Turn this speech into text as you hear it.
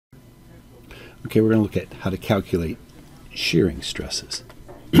Okay, we're going to look at how to calculate shearing stresses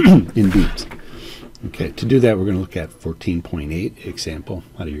in beams. Okay, to do that, we're going to look at 14.8 example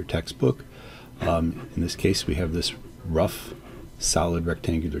out of your textbook. In this case, we have this rough, solid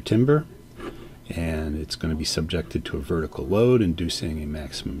rectangular timber, and it's going to be subjected to a vertical load inducing a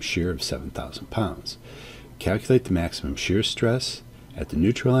maximum shear of 7,000 pounds. Calculate the maximum shear stress at the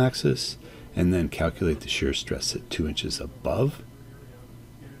neutral axis, and then calculate the shear stress at 2 inches above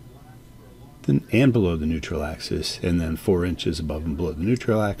and below the neutral axis, and then 4 inches above and below the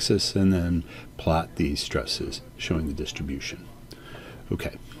neutral axis, and then plot these stresses showing the distribution.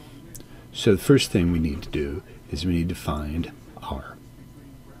 Okay, so the first thing we need to do is we need to find our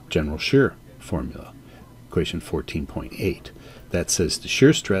general shear formula, equation 14.8. That says the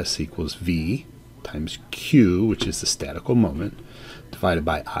shear stress equals V times Q, which is the statical moment, divided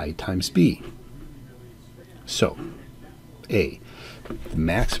by I times B. So, A, the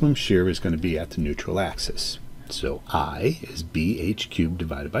maximum shear is going to be at the neutral axis. So I is BH cubed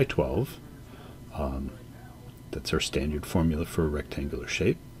divided by 12. That's our standard formula for a rectangular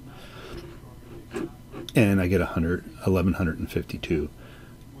shape. And I get 1,152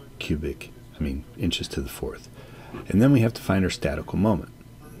 inches to the fourth. And then we have to find our statical moment.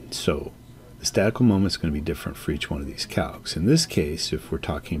 So the statical moment is going to be different for each one of these calcs. In this case, if we're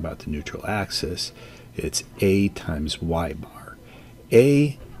talking about the neutral axis, it's A times Y bar.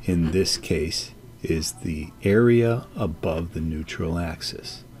 A, in this case, is the area above the neutral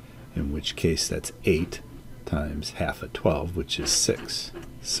axis, in which case that's 8 times half of 12, which is 6.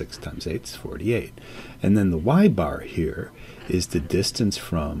 6 times 8 is 48. And then the Y bar here is the distance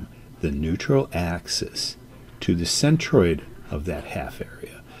from the neutral axis to the centroid of that half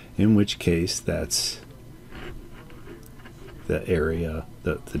area, in which case that's the area,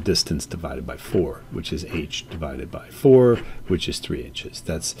 the distance divided by 4, which is h divided by 4, which is 3 inches.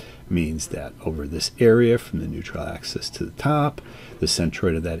 That means that over this area from the neutral axis to the top, the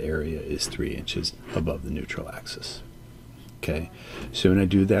centroid of that area is 3 inches above the neutral axis. Okay, so when I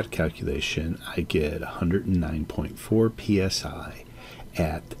do that calculation, I get 109.4 psi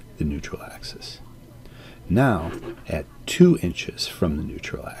at the neutral axis. Now, at 2 inches from the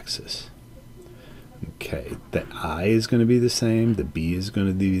neutral axis, okay, the I is going to be the same, the B is going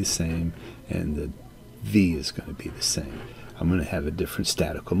to be the same, and the V is going to be the same. I'm going to have a different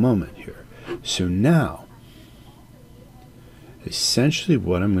statical moment here. So now, essentially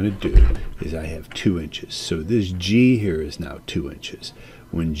what I'm going to do is I have 2 inches. So this G here is now 2 inches.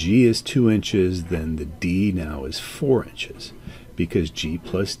 When G is 2 inches, then the D now is 4 inches, because G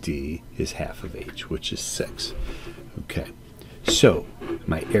plus D is half of H, which is 6. Okay, so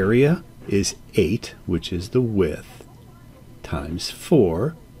my area is 8, which is the width, times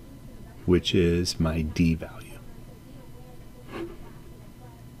 4, which is my D value.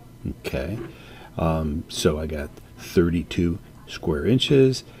 Okay, so I got 32 square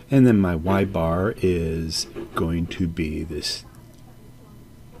inches, and then my Y bar is going to be this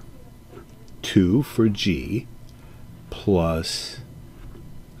 2 for G plus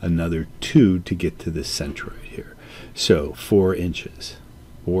another 2 to get to the centroid here. So 4 inches.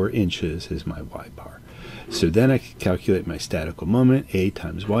 4 inches is my Y bar. So then I can calculate my statical moment, A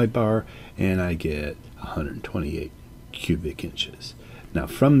times Y bar, and I get 128 cubic inches. Now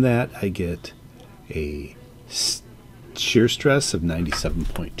from that I get a shear stress of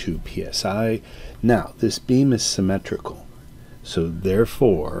 97.2 psi. Now this beam is symmetrical, so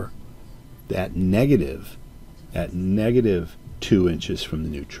therefore at negative 2 inches from the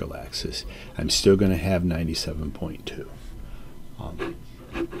neutral axis, I'm still going to have 97.2.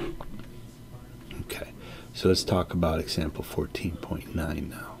 Okay, so let's talk about example 14.9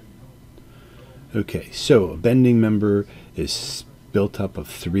 now. Okay, so a bending member is built up of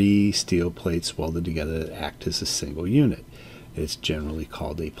 3 steel plates welded together that act as a single unit. It's generally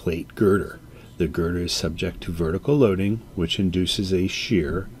called a plate girder. The girder is subject to vertical loading, which induces a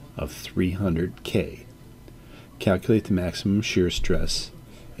shear of 300 K. Calculate the maximum shear stress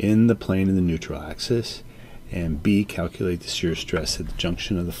in the plane of the neutral axis, and B, calculate the shear stress at the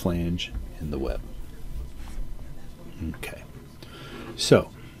junction of the flange and the web. Okay, so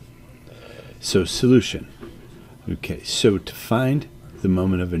solution. Okay, so to find the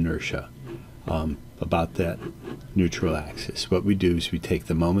moment of inertia about that neutral axis, what we do is we take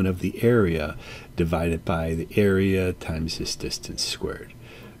the moment of the area divided by the area times this distance squared.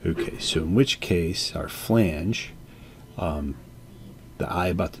 Okay, so in which case our flange, the I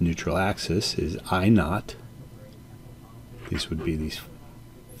about the neutral axis is I naught. These would be these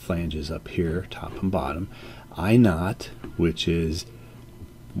flanges up here, top and bottom. I naught, which is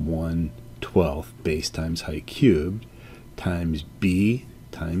 1/12 base times height cubed, times B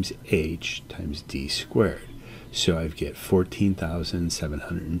times h times d squared. So I get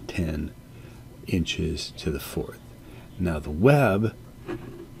 14,710 inches to the fourth. Now the web,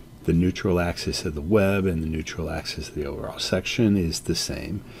 the neutral axis of the web and the neutral axis of the overall section is the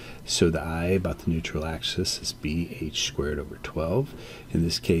same. So the I about the neutral axis is bh squared over 12. In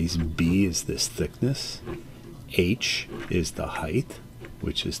this case, b is this thickness, h is the height,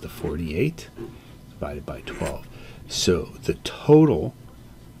 which is the 48, divided by 12. So the total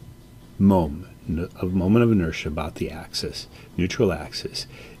moment of inertia about the axis, neutral axis,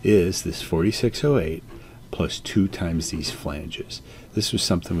 is this 4608 plus 2 times these flanges. This was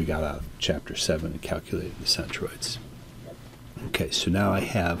something we got out of chapter 7 and calculated the centroids. Okay, so now I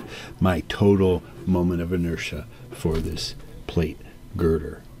have my total moment of inertia for this plate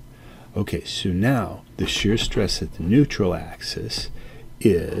girder. Okay, so now the shear stress at the neutral axis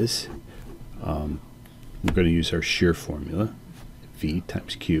is, we're going to use our shear formula, V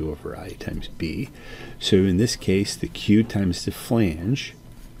times Q over I times B. So in this case, the Q times the flange,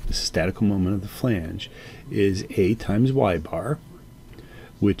 the statical moment of the flange, is A times Y bar,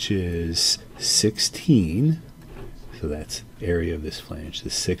 which is 16. So that's area of this flange. The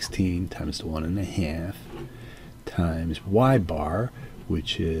 16 times the 1.5 times Y bar,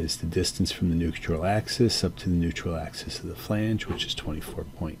 which is the distance from the neutral axis up to the neutral axis of the flange, which is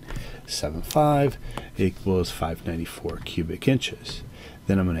 24.75, equals 594 cubic inches.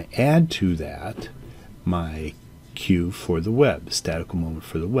 Then I'm going to add to that my Q for the web, the statical moment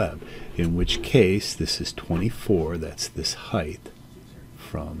for the web, in which case this is 24, that's this height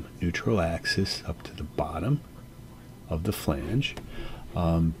from neutral axis up to the bottom of the flange,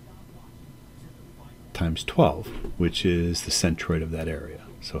 times 12, which is the centroid of that area,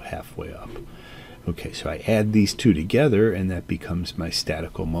 so halfway up. Okay, so I add these two together, and that becomes my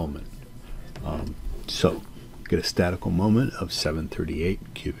statical moment. So get a statical moment of 738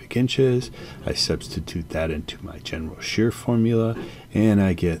 cubic inches. I substitute that into my general shear formula, and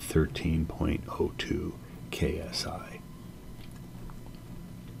I get 13.02 KSI.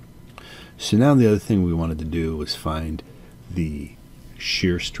 So now the other thing we wanted to do was find the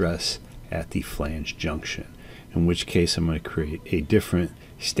shear stress at the flange junction, in which case I'm going to create a different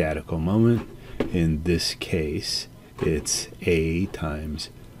statical moment. In this case, it's A times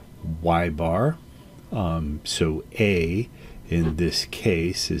Y bar. So A in this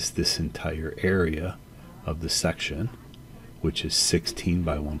case is this entire area of the section, which is 16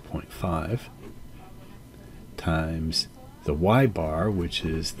 by 1.5, times the Y bar, which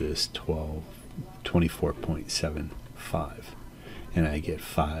is this 24.75. And I get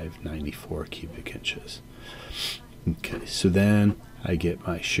 594 cubic inches. Okay, so then I get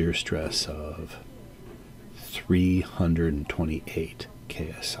my shear stress of 328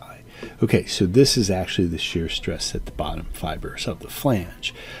 KSI. Okay, so this is actually the shear stress at the bottom fibers of the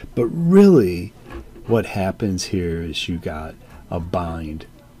flange. But really, what happens here is you got a bonding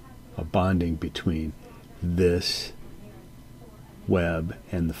between this web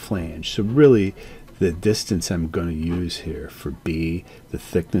and the flange. So really, the distance I'm going to use here for B, the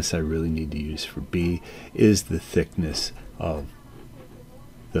thickness I really need to use for B, is the thickness of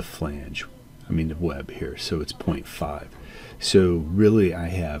the flange, the web here. So it's 0.5. So really I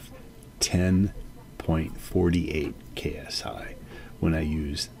have 10.48 KSI when I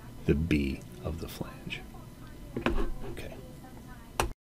use the B of the flange. Okay.